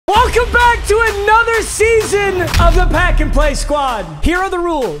Welcome back to another season of the Pack and Play Squad. Here are the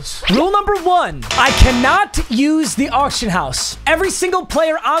rules. Rule number 1, I cannot use the auction house. Every single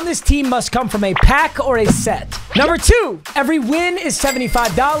player on this team must come from a pack or a set. Number 2, every win is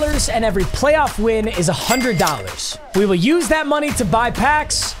 $75 and every playoff win is $100. We will use that money to buy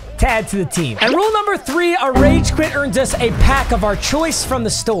packs to add to the team. And rule number 3, a rage quit earns us a pack of our choice from the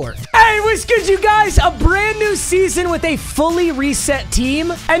store. Hey, what's good, you guys? A brand new season with a fully reset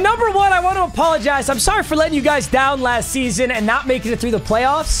team. And number 1, I want to apologize. I'm sorry for letting you guys down last season and not making it through the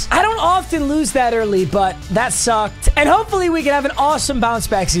playoffs. I don't often lose that early, but that sucked. And hopefully we can have an awesome bounce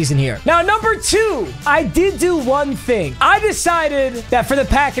back season here. Now, number 2, I did do one thing. I decided that for the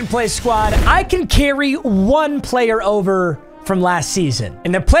Pack and Play Squad, I can carry one player over from last season.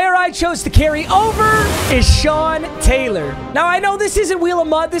 And the player I chose to carry over is Sean Taylor. Now, I know this isn't Wheel of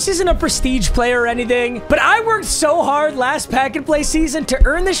Mud. This isn't a prestige player or anything, but I worked so hard last Pack and Play season to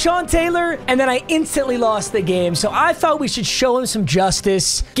earn the Sean Taylor, and then I instantly lost the game. So I thought we should show him some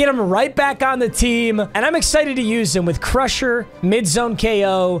justice, get him right back on the team, and I'm excited to use him with Crusher, Mid-Zone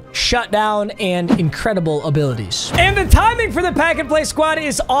KO, Shutdown, and incredible abilities. And the timing for the Pack and Play Squad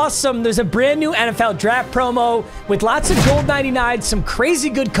is awesome. There's a brand new NFL draft promo with lots of gold 99, some crazy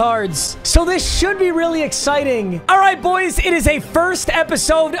good cards. So this should be really exciting. All right, boys, it is a first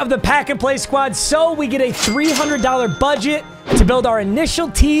episode of the Pack and Play Squad, so we get a $300 budget to build our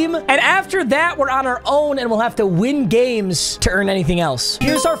initial team. And after that, we're on our own and we'll have to win games to earn anything else.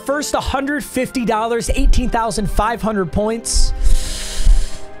 Here's our first $150, 18,500 points.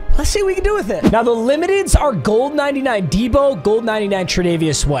 Let's see what we can do with it. Now, the limiteds are gold 99 Debo, gold 99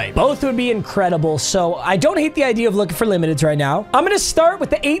 Tre'Davious White. Both would be incredible, so I don't hate the idea of looking for limiteds right now. I'm going to start with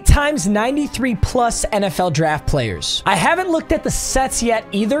the 8x93 plus NFL draft players. I haven't looked at the sets yet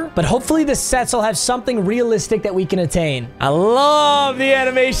either, but hopefully the sets will have something realistic that we can attain. I love the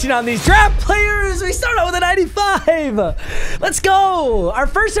animation on these draft players. We start out with a 95. Let's go. Our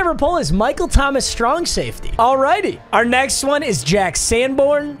first ever pull is Michael Thomas, strong safety. Alrighty. Our next one is Jack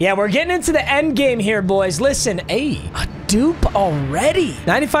Sanborn. Yeah, we're getting into the end game here, boys. Listen, hey, a dupe already.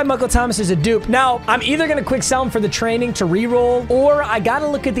 95 Michael Thomas is a dupe. Now, I'm either going to quick sell him for the training to re-roll, or I got to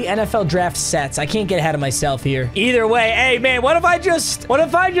look at the NFL draft sets. I can't get ahead of myself here. Either way, hey, man, what if I just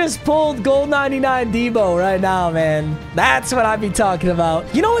pulled gold 99 Debo right now, man? That's what I'd be talking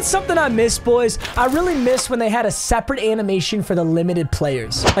about. You know what's something I miss, boys? I really miss when they had a separate animation for the limited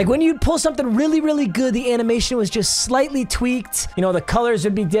players. Like when you'd pull something really, really good, the animation was just slightly tweaked. You know, the colors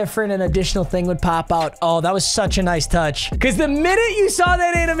would be different, an additional thing would pop out. Oh, that was such a nice touch. Because the minute you saw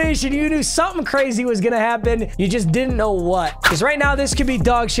that animation, you knew something crazy was gonna happen. You just didn't know what. Because right now, this could be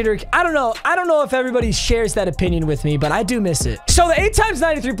dog shit or I don't know. I don't know if everybody shares that opinion with me, but I do miss it. So the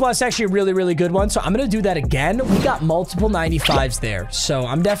 8x93 plus is actually a really, really good one. So I'm gonna do that again. We got multiple 95s there. So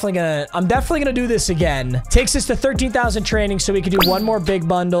I'm definitely gonna do this again. Takes us to 13,000 training, so we can do one more big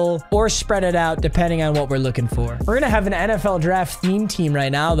bundle or spread it out depending on what we're looking for. We're gonna have an NFL draft theme team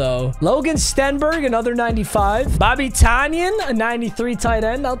right now, though. Logan Stenberg, another 95. Bobby Tonyan, a 93 tight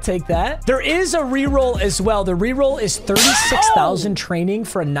end. I'll take that. There is a reroll as well. The reroll is 36,000 training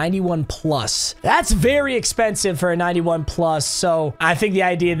for a 91 plus. That's very expensive for a 91 plus. So I think the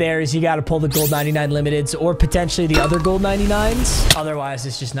idea there is you got to pull the gold 99 limiteds or potentially the other gold 99s. Otherwise,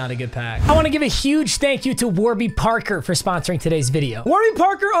 it's just not a good pack. I want to give a huge thank you to Warby Parker for sponsoring today's video. Warby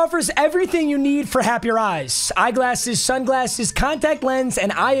Parker offers everything you need for happier eyes. Eyeglasses, sunglasses, contact lens,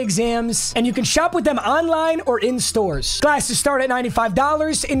 and eye exams. And you can shop with them online or in stores. Glasses start at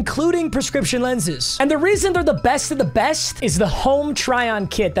 $95, including prescription lenses. And the reason they're the best of the best is the home try-on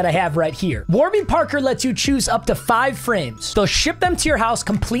kit that I have right here. Warby Parker lets you choose up to 5 frames. They'll ship them to your house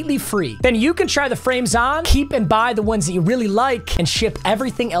completely free. Then you can try the frames on, keep and buy the ones that you really like, and ship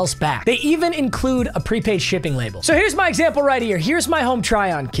everything else back. They even include a prepaid shipping label. So here's my example right here. Here's my home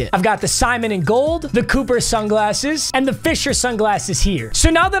try-on kit. I've got the Simon in gold, the Cooper sunglasses, and the Fisher sunglasses here. So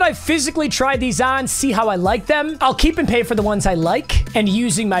now that I've physically tried these on, see how I like them, I'll keep and pay for the ones I like, and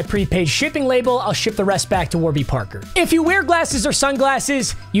using my prepaid shipping label, I'll ship the rest back to Warby Parker. If you wear glasses or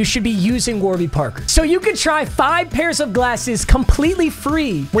sunglasses, you should be using Warby Parker. So you can try 5 pairs of glasses completely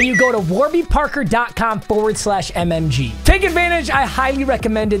free when you go to warbyparker.com/MMG. Take advantage. I highly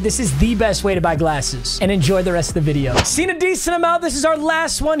recommend it. This is the best way to buy glasses. And enjoy the rest of the video. Seen a decent amount. This is our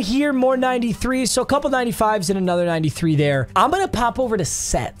last one here. More 93s. So a couple 95s and another 93 there. I'm going to pop over to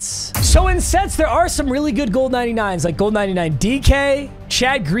sets. So in sets, there are some really good gold 99s. 99s, like gold 99 DK,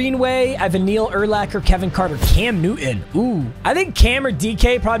 Chad Greenway, Evan Neal, Urlacher, Kevin Carter, Cam Newton. Ooh, I think Cam or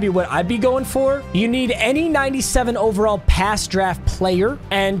DK probably what I'd be going for. You need any 97 overall past draft player.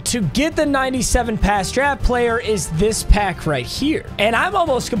 And to get the 97 past draft player is this pack right here. And I've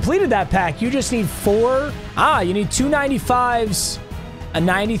almost completed that pack. You just need 4. You need 2 95s, a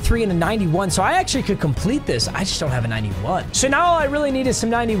 93 and a 91. So I actually could complete this. I just don't have a 91. So now all I really need is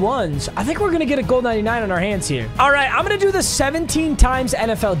some 91s. I think we're going to get a gold 99 on our hands here. All right, I'm going to do the 17 times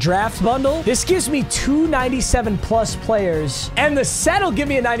NFL draft bundle. This gives me 2 97 plus players, and the set will give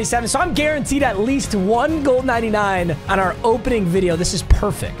me a 97. So I'm guaranteed at least 1 gold 99 on our opening video. This is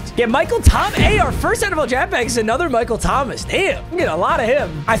perfect. Yeah, Michael Thomas. Hey, our first NFL draft pack is another Michael Thomas. Damn, I'm getting a lot of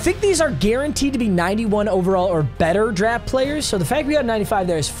him. I think these are guaranteed to be 91 overall or better draft players. So the fact we got 95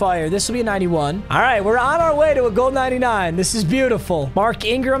 there is fire. This will be a 91. All right, we're on our way to a gold 99. This is beautiful. Mark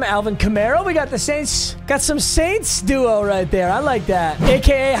Ingram, Alvin Kamara. We got the Saints. Got some Saints duo right there. I like that.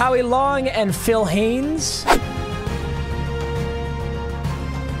 AKA Howie Long and Phil Haynes.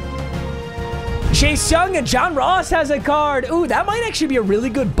 Chase Young and John Ross has a card. Ooh, that might actually be a really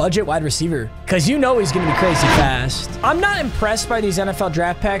good budget wide receiver, because you know he's going to be crazy fast. I'm not impressed by these NFL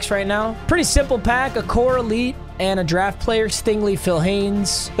draft packs right now. Pretty simple pack, a core elite and a draft player, Stingley, Phil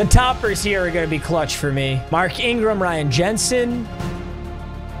Haynes. The toppers here are going to be clutch for me. Mark Ingram, Ryan Jensen.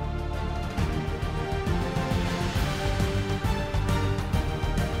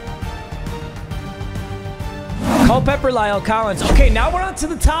 Culpepper, Lyle Collins. Okay, now we're on to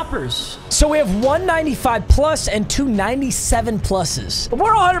the toppers. So we have 195 plus and 2 97 pluses.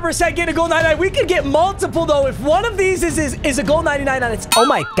 We're 100% getting a gold 99. We could get multiple though. If one of these is a gold 99 on its... Oh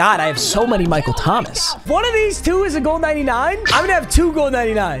my God, I have so many Michael Thomas. If one of these two is a gold 99, I'm gonna have 2 gold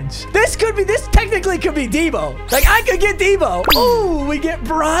 99s. This technically could be Debo. Like, I could get Debo. Ooh, we get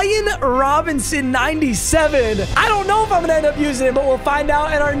Brian Robinson 97. I don't know if I'm gonna end up using it, but we'll find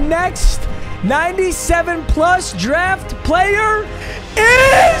out in our next 97 plus draft player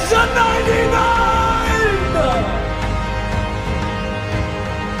is a 99!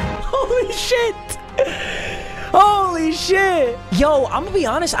 Holy shit! Holy shit! Yo, I'm gonna be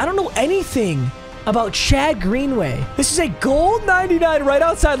honest, I don't know anything about Chad Greenway. This is a gold 99 right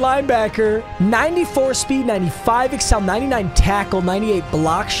outside linebacker, 94 speed, 95 excel, 99 tackle, 98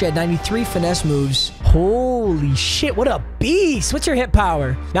 block shed, 93 finesse moves. Holy shit, what a beast. What's your hit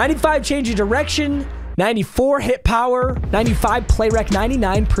power? 95 change of direction, 94 hit power, 95 play rec,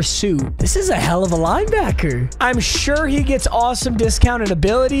 99 pursuit. This is a hell of a linebacker. I'm sure he gets awesome discounted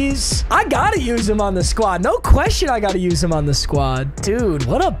abilities. I gotta use him on the squad. No question I gotta use him on the squad. Dude,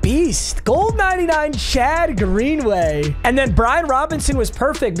 what a beast. Gold 99 Chad Greenway. And then Brian Robinson was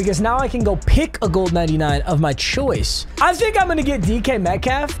perfect because now I can go pick a gold 99 of my choice. I think I'm gonna get DK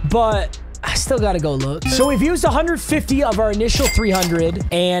Metcalf, but I still gotta go look. So we've used 150 of our initial 300,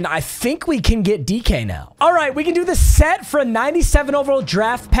 and I think we can get DK now. All right, we can do the set for a 97 overall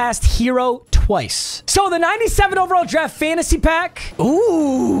draft past hero twice. So the 97 overall draft fantasy pack.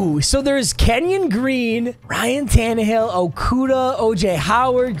 Ooh, so there's Kenyon Green, Ryan Tannehill, Okudah, OJ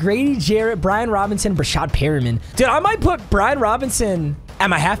Howard, Grady Jarrett, Brian Robinson, Brashad Perriman. Dude, I might put Brian Robinson at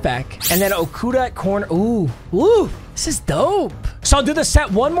my halfback, and then Okudah at corner. Ooh, this is dope. So I'll do the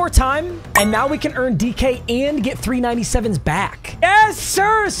set one more time, and now we can earn DK and get 397s back. Yes,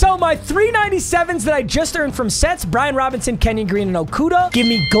 sir. So my 397s that I just earned from sets, Brian Robinson, Kenyon Green, and Okudah, give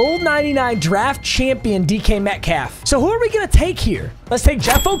me gold 99 draft champion DK Metcalf. So who are we going to take here? Let's take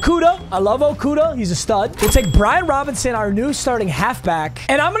Jeff Okudah. I love Okudah. He's a stud. We'll take Brian Robinson, our new starting halfback.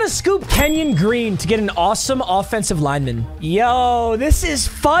 And I'm going to scoop Kenyon Green to get an awesome offensive lineman. Yo, this is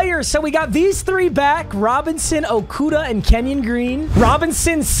fire. So we got these 3 back. Robinson, Okudah, and Kenyon Green.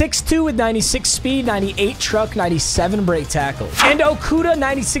 Robinson, 6'2" with 96 speed, 98 truck, 97 break tackle. And Okudah,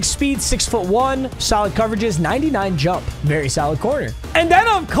 96 speed, 6'1", solid coverages, 99 jump. Very solid corner. And then,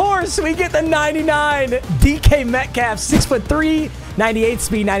 of course, we get the 99 DK Metcalf, 6'3", 98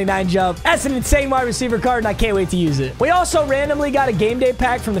 speed, 99 jump. That's an insane wide receiver card, and I can't wait to use it. We also randomly got a game day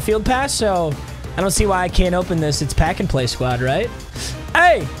pack from the field pass, so I don't see why I can't open this. It's pack and play squad, right?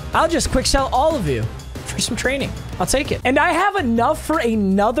 Hey, I'll just quick sell all of you for some training. I'll take it. And I have enough for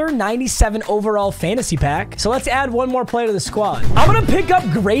another 97 overall fantasy pack. So let's add one more player to the squad. I'm going to pick up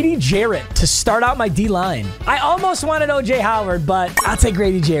Grady Jarrett to start out my D-line. I almost wanted OJ Howard, but I'll take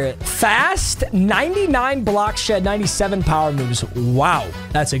Grady Jarrett. Fast, 99 block shed, 97 power moves. Wow.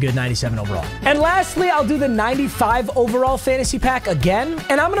 That's a good 97 overall. And lastly, I'll do the 95 overall fantasy pack again.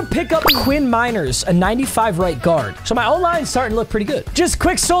 And I'm going to pick up Quinn Miners, a 95 right guard. So my O-line's starting to look pretty good. Just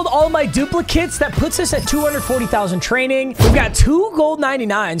quick sold all my duplicates. That puts us at 240,000 16,000 training. We've got 2 gold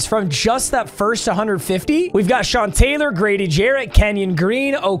 99s from just that first 150. We've got Sean Taylor, Grady Jarrett, Kenyon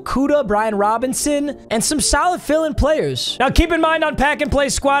Green, Okuda, Brian Robinson, and some solid fill-in players. Now, keep in mind on Pack and Play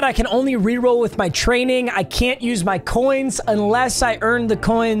Squad, I can only reroll with my training. I can't use my coins unless I earn the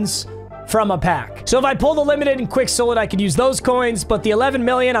coins from a pack. So if I pull the limited and quick sold, I could use those coins, but the 11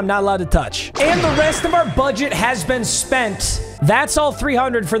 million, I'm not allowed to touch. And the rest of our budget has been spent. That's all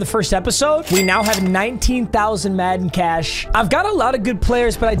 300 for the first episode. We now have 19,000 Madden cash. I've got a lot of good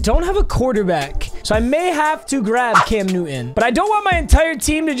players, but I don't have a quarterback. So I may have to grab Cam Newton. But I don't want my entire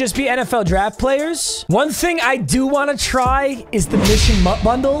team to just be NFL draft players. One thing I do want to try is the Mission Mutt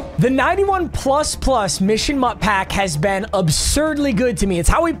bundle. The 91++ Mission Mutt pack has been absurdly good to me. It's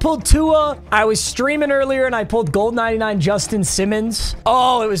how we pulled Tua. I was streaming earlier and I pulled Gold 99 Justin Simmons.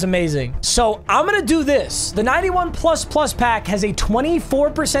 Oh, it was amazing. So I'm going to do this. The 91++ pack has a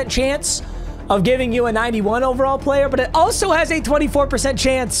 24% chance of giving you a 91 overall player, but it also has a 24%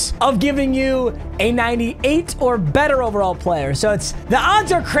 chance of giving you a 98 or better overall player. So the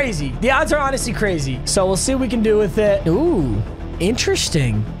odds are crazy. The odds are honestly crazy. So we'll see what we can do with it. Ooh,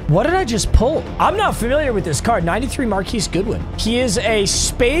 interesting. What did I just pull? I'm not familiar with this card. 93 Marquise Goodwin. He is a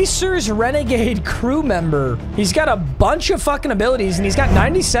Spacers Renegade crew member. He's got a bunch of fucking abilities and he's got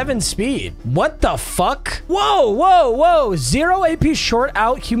 97 speed. What the fuck? Whoa, whoa, whoa. 0 AP short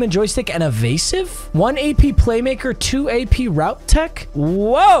out, human joystick, and evasive. 1 AP playmaker, 2 AP route tech.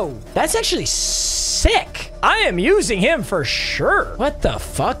 Whoa, that's actually sick. I am using him for sure. What the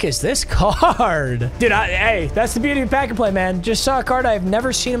fuck is this card? Dude, hey, that's the beauty of Pack and Play, man. Just saw a card I've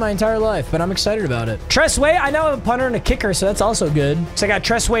never seen in my entire life, but I'm excited about it. Tress Way, I now have a punter and a kicker, so that's also good. So I got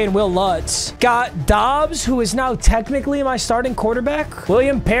Tress Way and Will Lutz. Got Dobbs, who is now technically my starting quarterback.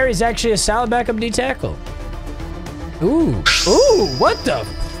 William Perry's actually a solid backup D tackle. Ooh, what the?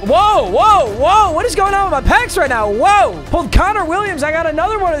 Whoa, whoa, whoa. What is going on with my packs right now? Whoa. Pulled Connor Williams. I got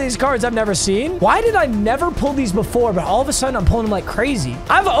another one of these cards I've never seen. Why did I never pull these before, but all of a sudden I'm pulling them like crazy?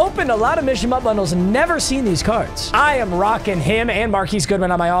 I've opened a lot of Mission Mutt bundles and never seen these cards. I am rocking him and Marquise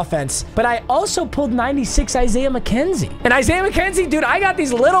Goodwin on my offense, but I also pulled 96 Isaiah McKenzie. And Isaiah McKenzie, dude, I got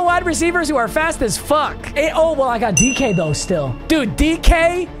these little wide receivers who are fast as fuck. Oh, well, I got DK though still. Dude,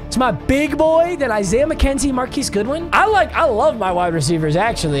 DK, it's my big boy. Then Isaiah McKenzie, Marquise Goodwin. I love my wide receivers,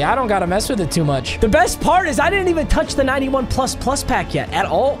 actually. I don't gotta mess with it too much. The best part is I didn't even touch the 91++ pack yet at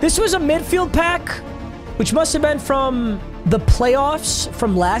all. This was a midfield pack, which must have been from the playoffs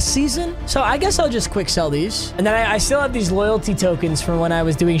from last season. So I guess I'll just quick sell these. And then I still have these loyalty tokens from when I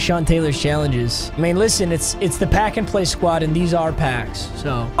was doing Sean Taylor's challenges. I mean, listen, it's the Pack and Play Squad, and these are packs.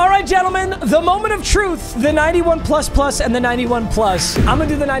 So, all right, gentlemen, the moment of truth, the 91++ and the 91+. I'm gonna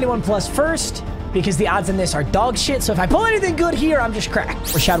do the 91+ first, because the odds in this are dog shit. So if I pull anything good here, I'm just cracked.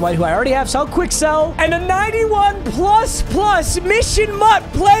 Rashad White, who I already have, so I'll quick sell. And a 91++ Mission Mutt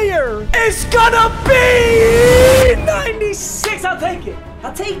player is gonna be 96. I'll take it.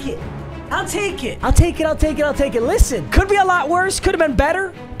 I'll take it. I'll take it. I'll take it. I'll take it. I'll take it. Listen, could be a lot worse. Could have been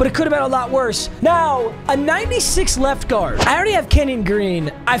better, but it could have been a lot worse. Now, a 96 left guard. I already have Kenyon Green.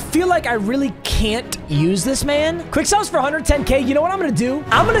 I feel like I really can't use this man. Quick sells for 110K. You know what I'm going to do?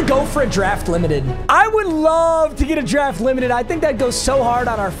 I'm going to go for a draft limited. I would love to get a draft limited. I think that goes so hard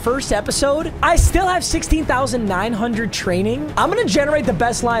on our first episode. I still have 16,900 training. I'm going to generate the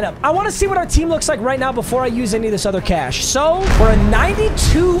best lineup. I want to see what our team looks like right now before I use any of this other cash. So we're a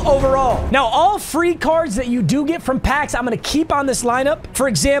 92 overall. Now, all free cards that you do get from packs, I'm going to keep on this lineup. For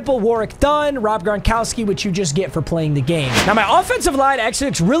example, Warwick Dunn, Rob Gronkowski, which you just get for playing the game. Now, my offensive line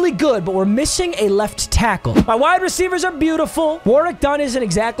actually looks really good, but we're missing a left tackle. My wide receivers are beautiful. Warwick Dunn isn't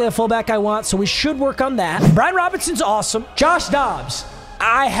exactly a fullback I want, so we should work on that. Brian Robinson's awesome. Josh Dobbs.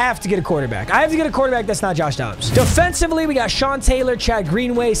 I have to get a quarterback. I have to get a quarterback that's not Josh Dobbs. Defensively, we got Sean Taylor, Chad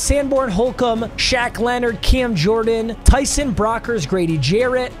Greenway, Sanborn Holcomb, Shaq Leonard, Cam Jordan, Tyson Brockers, Grady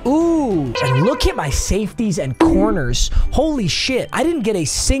Jarrett. Ooh, and look at my safeties and corners. Holy shit. I didn't get a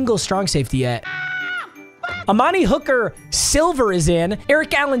single strong safety yet. Amani Hooker Silver is in,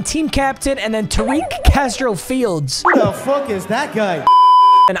 Eric Allen team captain, and then Tariq Castro Fields. Who the fuck is that guy?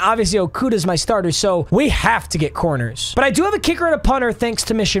 And obviously Okuda's my starter, so we have to get corners. But I do have a kicker and a punter thanks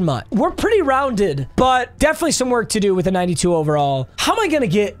to Mission Mutt. We're pretty rounded, but definitely some work to do with a 92 overall. How am I gonna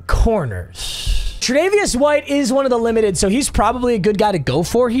get corners? Tre'Davious White is one of the limited, so he's probably a good guy to go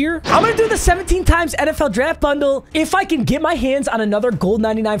for here. I'm going to do the 17 times NFL draft bundle. If I can get my hands on another gold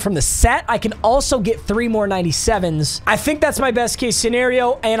 99 from the set, I can also get 3 more 97s. I think that's my best case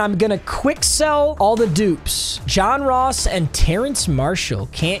scenario, and I'm going to quick sell all the dupes. John Ross and Terrence Marshall.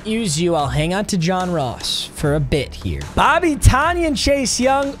 Can't use you. I'll hang on to John Ross for a bit here. Bobby Tanya and Chase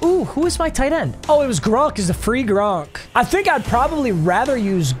Young. Ooh, who is my tight end? Oh, it was Gronk. Is a free Gronk. I think I'd probably rather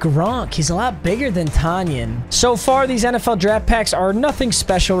use Gronk. He's a lot bigger than Tanyan. So far, these NFL draft packs are nothing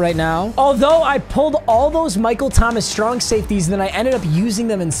special right now. Although I pulled all those Michael Thomas strong safeties, and then I ended up using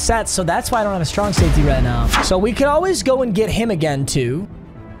them in sets, so that's why I don't have a strong safety right now. So we could always go and get him again, too.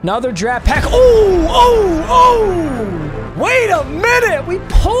 Another draft pack. Oh! Wait a minute! We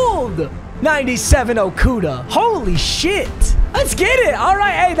pulled 97 Okuda. Holy shit! Let's get it. All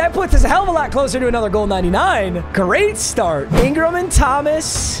right. Hey, that puts us a hell of a lot closer to another gold 99. Great start. Ingram and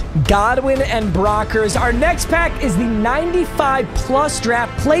Thomas, Godwin and Brockers. Our next pack is the 95 plus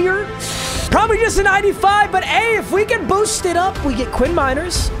draft player. Probably just a 95, but hey, if we can boost it up, we get Quinn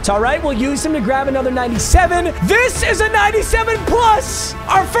Miners. It's all right. We'll use him to grab another 97. This is a 97 plus.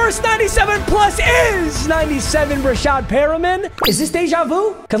 Our first 97 plus is 97 Rashad Perriman. Is this deja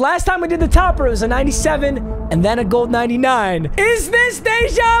vu? Because last time we did the topper, it was a 97 and then a gold 99. Is this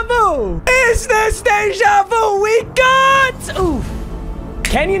deja vu? Is this deja vu? We got... Ooh.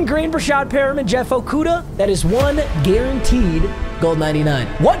 Kenyon Green, Rashad Perriman, Jeff Okuda. That is one guaranteed gold 99.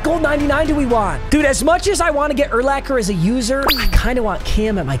 What gold 99 do we want? Dude, as much as I want to get Urlacher as a user, I kind of want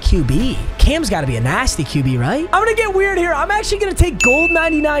Cam at my QB. Cam's got to be a nasty QB, right? I'm going to get weird here. I'm actually going to take gold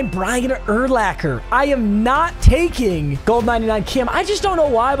 99 Brian Urlacher. I am not taking gold 99 Cam. I just don't know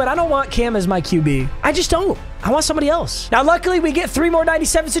why, but I don't want Cam as my QB. I just don't. I want somebody else. Now, luckily, we get 3 more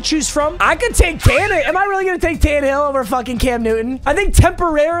 97s to choose from. I could take Tannehill. Am I really going to take Tannehill over fucking Cam Newton? I think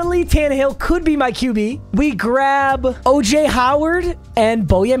temporarily Tannehill could be my QB. We grab OJ Howard and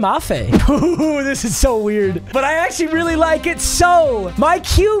Boye Mafe. Ooh, this is so weird. But I actually really like it. So, my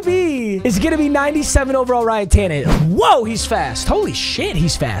QB is going to be 97 overall Ryan Tannehill. Whoa, he's fast. Holy shit,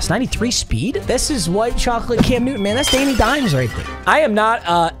 he's fast. 93 speed? This is white chocolate Cam Newton, man. That's Danny Dimes right there. I am not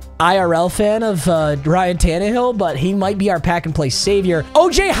IRL fan of Ryan Tannehill, but he might be our pack and play savior.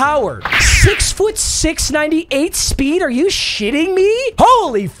 OJ Howard, 6'6", 98 speed. Are you shitting me?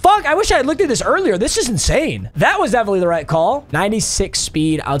 Holy fuck. I wish I had looked at this earlier. This is insane. That was definitely the right call. 96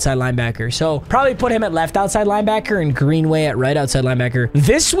 speed outside linebacker. So probably put him at left outside linebacker and Greenway at right outside linebacker.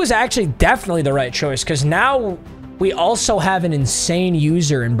 This was actually definitely the right choice because now we also have an insane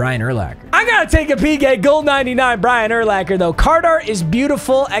user in Brian Urlacher. I gotta take a peek at gold 99 Brian Urlacher, though. Card art is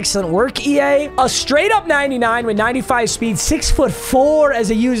beautiful. Excellent work, EA. A straight up 99 with 95 speed, 6'4"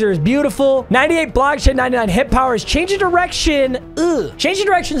 as a user is beautiful. 98 block shed, 99 hip powers. Change of direction. Ugh. Change of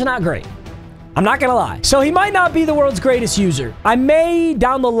direction is not great. I'm not gonna lie. So he might not be the world's greatest user. I may,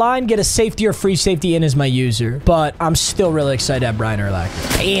 down the line, get a safety or free safety in as my user, but I'm still really excited to have Brian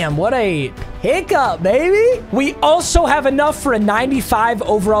Urlacher. Damn, what a hiccup, baby. We also have enough for a 95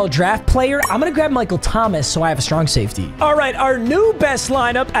 overall draft player. I'm gonna grab Michael Thomas so I have a strong safety. All right, our new best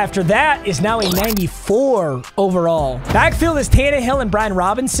lineup after that is now a 94 overall. Backfield is Tannehill and Brian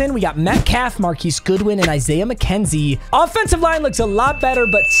Robinson. We got Metcalf, Marquise Goodwin, and Isaiah McKenzie. Offensive line looks a lot better,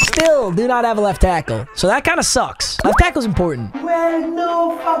 but still do not have a left tackle. So that kind of sucks. Left tackle's important. Well,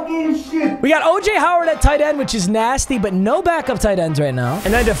 no fucking shit. We got OJ Howard at tight end, which is nasty, but no backup tight ends right now.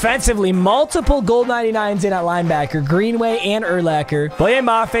 And then defensively, multiple gold 99s in at linebacker, Greenway and Urlacher. Boye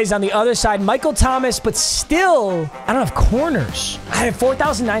Mafe's on the other side, Michael Thomas, but still, I don't have corners. I have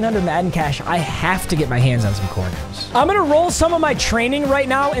 4,900 Madden cash. I have to get my hands on some corners. I'm going to roll some of my training right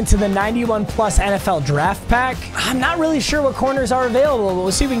now into the 91 plus NFL draft pack. I'm not really sure what corners are available, but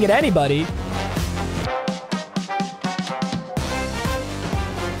we'll see if we can get anybody.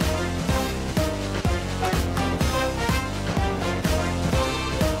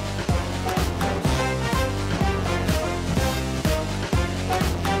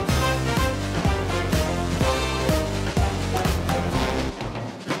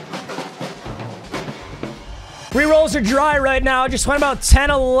 Rerolls are dry right now. Just went about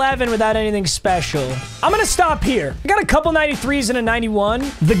 10, 11 without anything special. I'm going to stop here. I got a couple 93s and a 91.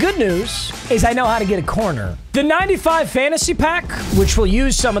 The good news is I know how to get a corner. The 95 fantasy pack, which will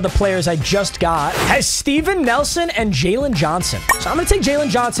use some of the players I just got, has Steven Nelson and Jalen Johnson. So I'm going to take Jalen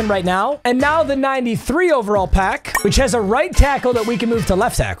Johnson right now. And now the 93 overall pack, which has a right tackle that we can move to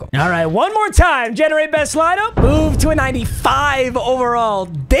left tackle. All right, one more time. Generate best lineup. Move to a 95 overall.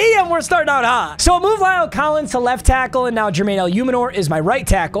 Damn, we're starting out hot. So move Lyle Collins to left tackle, and now Jermaine Eleuminor is my right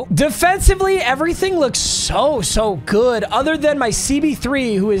tackle. Defensively, everything looks so good, other than my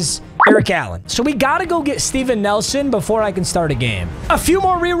CB3, who is Eric Allen. So we got to go get Steven Nelson before I can start a game. A few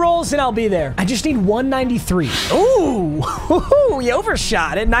more rerolls and I'll be there. I just need 193. Ooh, you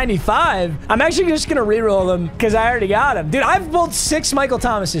overshot at 95. I'm actually just going to reroll them because I already got him. Dude, I've pulled 6 Michael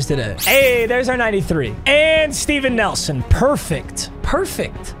Thomases today. Hey, there's our 93. And Steven Nelson. Perfect.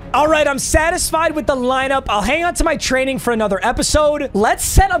 Perfect. All right, I'm satisfied with the lineup. I'll hang on to my training for another episode. Let's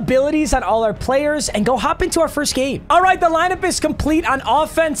set abilities on all our players and go hop into our first game. All right, the lineup is complete on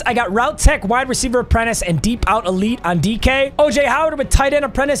offense. I got Route Tech, Wide Receiver Apprentice, and Deep Out Elite on DK. OJ Howard with Tight End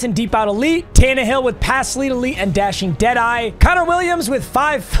Apprentice and Deep Out Elite. Tannehill with Pass Lead Elite and Dashing Deadeye. Connor Williams with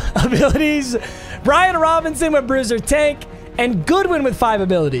 5 abilities. Brian Robinson with Bruiser Tank. And Goodwin with 5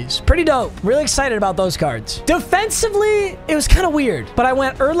 abilities. Pretty dope. Really excited about those cards. Defensively, it was kind of weird, but I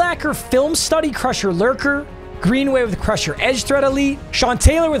went Urlacher, Film Study, Crusher Lurker, Greenway with Crusher Edge Threat Elite, Sean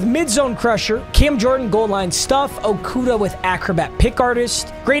Taylor with Mid-Zone Crusher, Cam Jordan Gold Line Stuff, Okuda with Acrobat Pick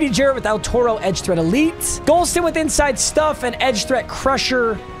Artist, Grady Jarrett with El Toro Edge Threat Elite, Golston with Inside Stuff and Edge Threat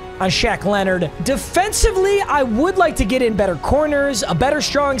Crusher on Shaq Leonard. Defensively, I would like to get in better corners, a better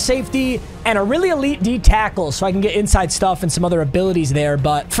strong safety, and a really elite D tackle so I can get inside stuff and some other abilities there.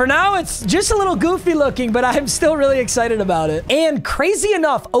 But for now, it's just a little goofy looking, but I'm still really excited about it. And crazy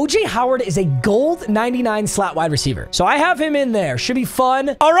enough, OJ Howard is a gold 99 slot wide receiver. So I have him in there. Should be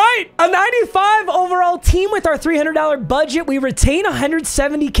fun. All right, a 95 overall team with our $300 budget. We retain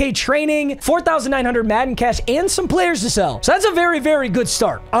 170K training, 4,900 Madden cash, and some players to sell. So that's a very, very good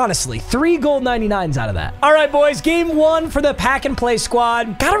start. Honestly, 3 gold 99s out of that. All right, boys, game 1 for the Pack and Play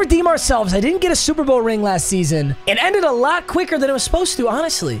squad. Gotta redeem ourselves. I didn't get a Super Bowl ring last season. It ended a lot quicker than it was supposed to,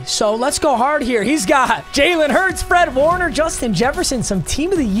 honestly. So let's go hard here. He's got Jalen Hurts, Fred Warner, Justin Jefferson, some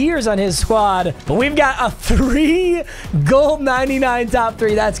Team of the Years on his squad. But we've got a 3 gold 99 top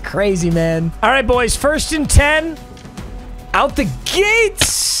 3. That's crazy, man. All right, boys, 1st and 10. Out the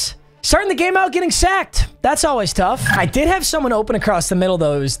gates. Starting the game out getting sacked. That's always tough. I did have someone open across the middle,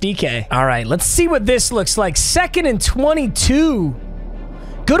 though. It was DK. All right, let's see what this looks like. 2nd and 22.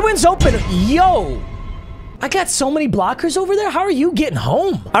 Goodwin's open. Yo. I got so many blockers over there. How are you getting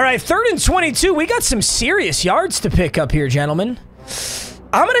home? All right, 3rd and 22. We got some serious yards to pick up here, gentlemen.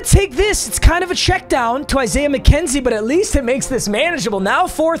 I'm going to take this. It's kind of a check down to Isaiah McKenzie, but at least it makes this manageable. Now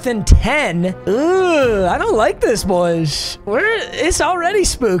 4th and 10. Ugh, I don't like this, boys. It's already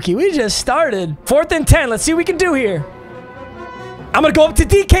spooky. We just started. 4th and 10. Let's see what we can do here. I'm going to go up to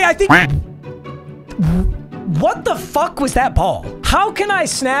DK, I think. What the fuck was that ball? How can I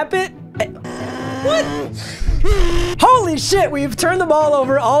snap it? What? Holy shit, we've turned the ball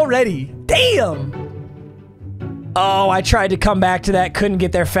over already. Damn. Oh, I tried to come back to that. Couldn't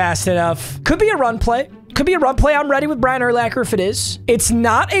get there fast enough. Could be a run play. Could be a run play. I'm ready with Brian Urlacher if it is. It's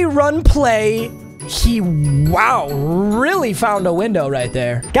not a run play. Wow, really found a window right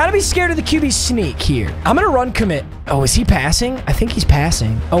there. Gotta be scared of the QB sneak here. I'm gonna run commit. Oh, is he passing? I think he's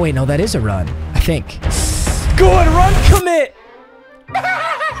passing. Oh, wait, no, that is a run. I think. Good run commit.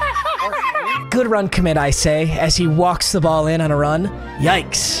 Good run commit, I say, as he walks the ball in on a run.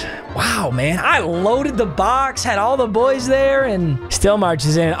 Yikes. Wow, man. I loaded the box, had all the boys there, and still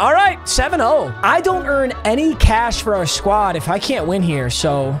marches in. All right, 7-0. I don't earn any cash for our squad if I can't win here,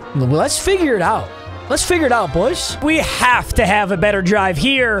 so let's figure it out. Let's figure it out, boys. We have to have a better drive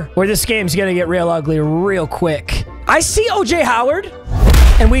here, or this game's going to get real ugly real quick. I see OJ Howard.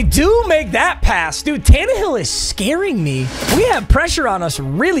 And we do make that pass. Dude, Tannehill is scaring me. We have pressure on us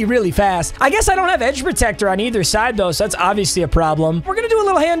really, really fast. I guess I don't have edge protector on either side, though, so that's obviously a problem. We're going to do a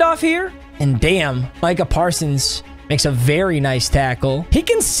little handoff here. And damn, Micah Parsons makes a very nice tackle. He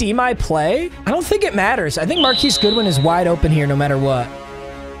can see my play. I don't think it matters. I think Marquise Goodwin is wide open here no matter what.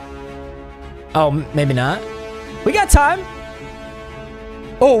 Oh, maybe not. We got time.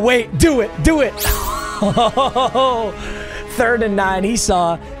 Oh, wait. Do it. Do it. Oh, 3rd and 9. He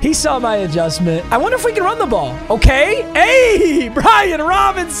saw my adjustment. I wonder if we can run the ball. Okay. Hey, Brian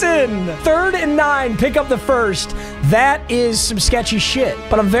Robinson. 3rd and 9. Pick up the first. That is some sketchy shit,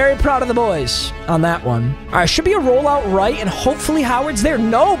 but I'm very proud of the boys on that one. All right, should be a rollout right, and hopefully Howard's there.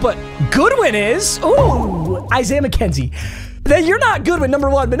 No, but Goodwin is. Ooh, Isaiah McKenzie. Then you're not Goodwin, number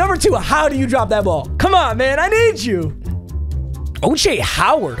 1, but number 2, how do you drop that ball? Come on, man. I need you. OJ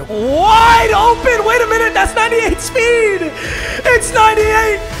Howard, wide open. Wait a minute, that's 98 speed. It's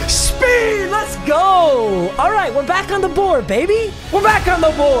 98 speed. Let's go. All right, we're back on the board, baby. We're back on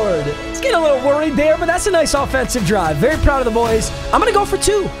the board. Let's get a little worried there, but that's a nice offensive drive. Very proud of the boys. I'm going to go for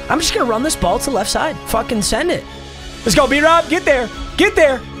 2. I'm just going to run this ball to the left side. Fucking send it. Let's go, B-Rob. Get there. Get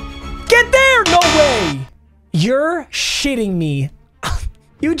there. Get there. No way. You're shitting me.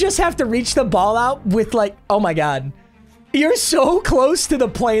 You just have to reach the ball out with like, oh my God. You're so close to the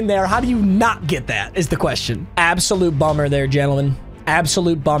plane there. How do you not get that is the question. Absolute bummer there, gentlemen.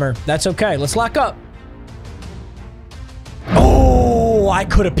 Absolute bummer. That's okay. Let's lock up. Oh, I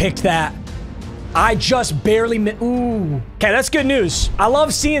could have picked that. I just barely ooh. Okay, that's good news. I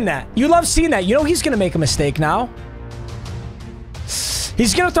love seeing that. You love seeing that. You know he's going to make a mistake now.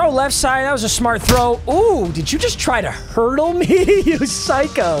 He's going to throw left side. That was a smart throw. Ooh, did you just try to hurdle me? You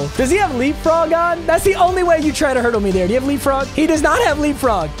psycho. Does he have leapfrog on? That's the only way you try to hurdle me there. Do you have leapfrog? He does not have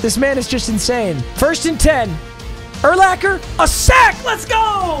leapfrog. This man is just insane. 1st and 10. Urlacher, a sack. Let's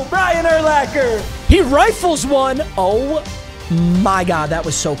go. Brian Urlacher. He rifles one. Oh my God, that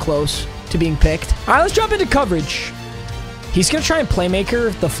was so close to being picked. All right, let's jump into coverage. He's going to try and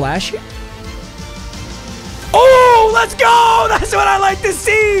playmaker the flash here. Oh, let's go! That's what I like to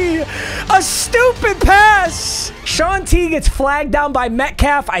see! A stupid pass! Sean T gets flagged down by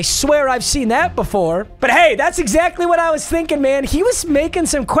Metcalf. I swear I've seen that before. But hey, that's exactly what I was thinking, man. He was making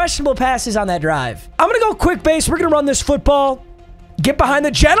some questionable passes on that drive. I'm going to go quick base. We're going to run this football. Get behind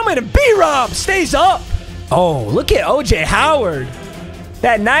the gentleman, and B-Rob stays up. Oh, look at O.J. Howard.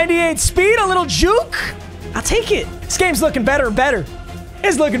 That 98 speed, a little juke. I'll take it. This game's looking better and better.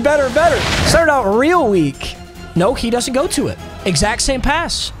 It's looking better and better. Started out real weak. No, he doesn't go to it. Exact same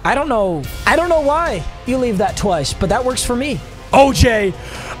pass. I don't know why you leave that twice, but that works for me. OJ!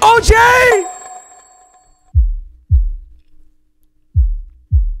 OJ!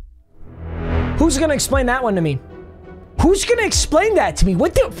 Who's gonna explain that one to me? Who's gonna explain that to me?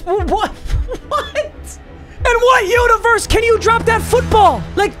 What the... What? What? In what universe can you drop that football?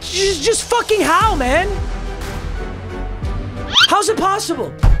 Like, just fucking how, man? How's it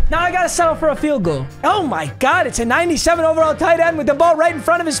possible? Now I gotta settle for a field goal. Oh my God, it's a 97 overall tight end with the ball right in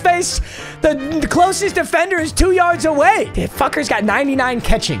front of his face. The closest defender is 2 yards away. The fucker's got 99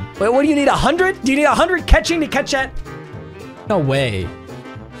 catching. Wait, what do you need, 100? Do you need 100 catching to catch that? No way.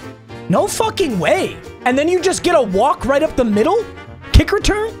 No fucking way. And then you just get a walk right up the middle? Kick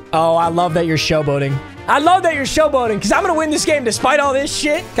return? Oh, I love that you're showboating. I love that you're showboating, because I'm going to win this game despite all this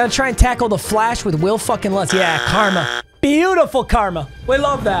shit. Gotta try and tackle the flash with Will fucking Lutz. Yeah, karma. Beautiful karma. We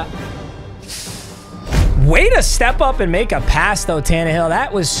love that. Way to step up and make a pass, though, Tannehill.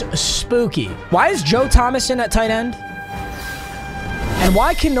 That was spooky. Why is Joe Thomas in at tight end? And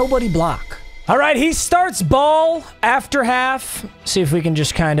why can nobody block? All right, he starts ball after half. See if we can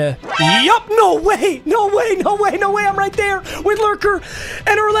just kind of... Yup, no way, no way, no way, no way. I'm right there with Lurker.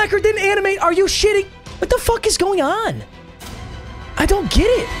 And Urlacher didn't animate. Are you shitting? What the fuck is going on? I don't get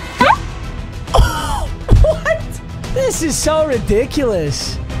it. Oh, what? This is so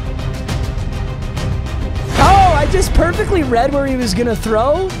ridiculous. Oh, I just perfectly read where he was going to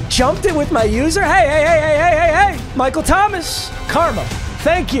throw. Jumped it with my user. Hey, hey, hey, hey, hey, hey, hey. Michael Thomas. Karma.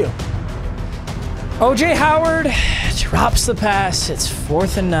 Thank you. O.J. Howard drops the pass. It's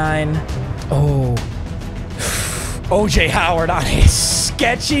 4th and 9. Oh. O.J. Howard on a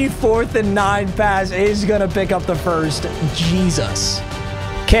sketchy 4th and 9 pass is going to pick up the first. Jesus.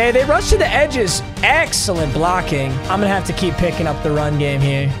 Okay, they rush to the edges. Excellent blocking. I'm going to have to keep picking up the run game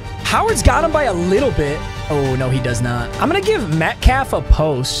here. Howard's got him by a little bit. Oh, no, he does not. I'm going to give Metcalf a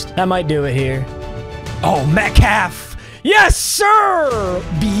post. That might do it here. Oh, Metcalf. Yes, sir!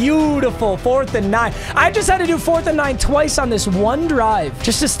 Beautiful. 4th and 9. I just had to do 4th and 9 twice on this one drive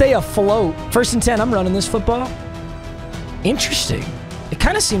just to stay afloat. 1st and 10. I'm running this football. Interesting. It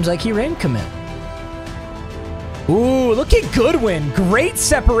kind of seems like he ran commit. Ooh, look at Goodwin. Great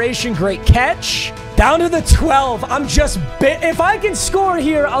separation, great catch. Down to the 12. I'm just... If I can score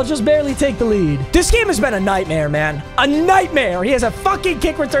here, I'll just barely take the lead. This game has been a nightmare, man. A nightmare. He has a fucking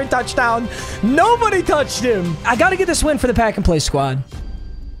kick return touchdown. Nobody touched him. I got to get this win for the pack and play squad.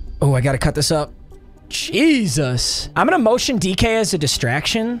 Oh, I got to cut this up. Jesus. I'm going to motion DK as a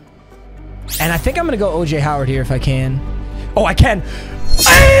distraction. And I think I'm going to go OJ Howard here if I can. Oh, I can.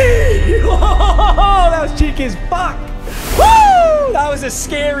 Hey! Oh, that was cheeky as fuck. Woo! That was a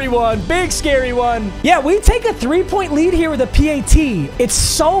scary one. Big scary one. Yeah, we take a 3-point lead here with a PAT. It's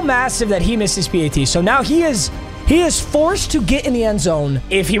so massive that he misses PAT. So now he is forced to get in the end zone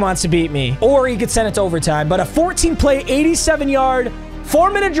if he wants to beat me. Or he could send it to overtime. But a 14-play, 87-yard,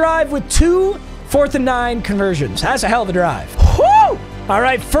 4-minute drive with 2 4th and 9 conversions. That's a hell of a drive. Woo! All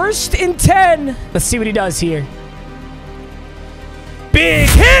right, 1st and 10. Let's see what he does here. Big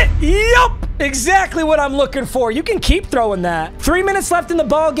hit! Yup! Exactly what I'm looking for. You can keep throwing that. 3 minutes left in the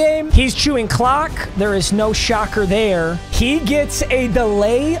ball game. He's chewing clock. There is no shocker there. He gets a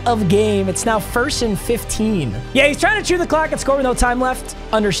delay of game. It's now 1st and 15. Yeah, he's trying to chew the clock and score with no time left.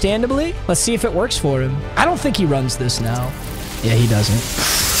 Understandably. Let's see if it works for him. I don't think he runs this now. Yeah, he doesn't.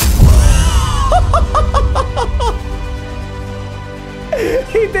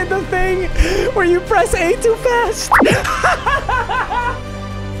 He did the thing where you press A too fast.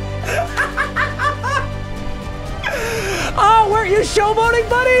 Oh, weren't you showboating,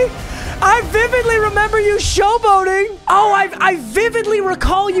 buddy? I vividly remember you showboating. Oh, I vividly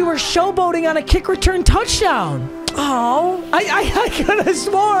recall you were showboating on a kick return touchdown. Oh, I could have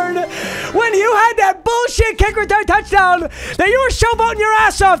sworn when you had that bullshit kick return touchdown that you were showboating your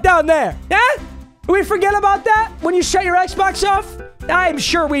ass off down there. Yeah? We forget about that when you shut your Xbox off? I'm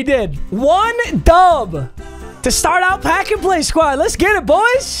sure we did. 1 dub to start out Pack and Play Squad. Let's get it,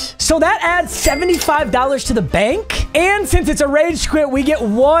 boys. So that adds $75 to the bank. And since it's a rage quit, we get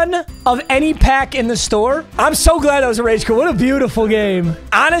 1 of any pack in the store. I'm so glad that was a rage quit. What a beautiful game.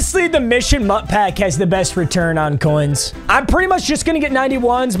 Honestly, the Mission Mutt pack has the best return on coins. I'm pretty much just going to get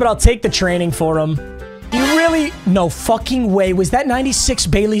 91s, but I'll take the training for them. You really... No fucking way. Was that 96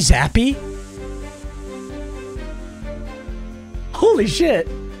 Bailey Zappi? Holy shit.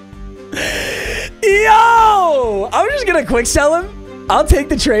 Yo! I'm just gonna quick sell him. I'll take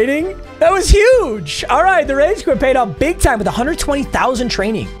the trading. That was huge. All right, the rage quit paid off big time with 120,000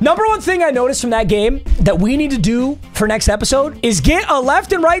 training. Number one thing I noticed from that game that we need to do for next episode is get a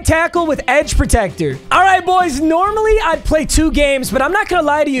left and right tackle with edge protector. All right, boys, normally I'd play 2 games, but I'm not gonna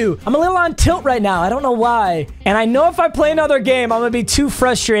lie to you. I'm a little on tilt right now. I don't know why. And I know if I play another game, I'm gonna be too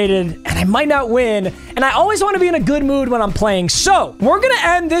frustrated and I might not win. And I always want to be in a good mood when I'm playing. So we're gonna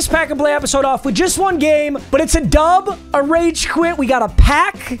end this Pack and Play episode off with just 1 game, but it's a dub, a rage quit. We got a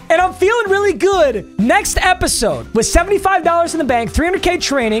pack, and I'm feeling really good. Next episode, with $75 in the bank, 300K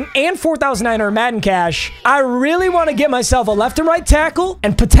training, and 4,900 Madden cash, I really want to get myself a left and right tackle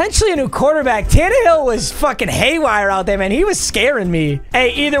and potentially a new quarterback. Tannehill was fucking haywire out there, man. He was scaring me.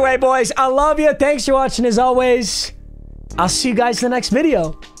 Hey, either way, boys, I love you. Thanks for watching as always. I'll see you guys in the next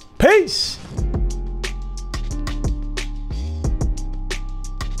video. Peace.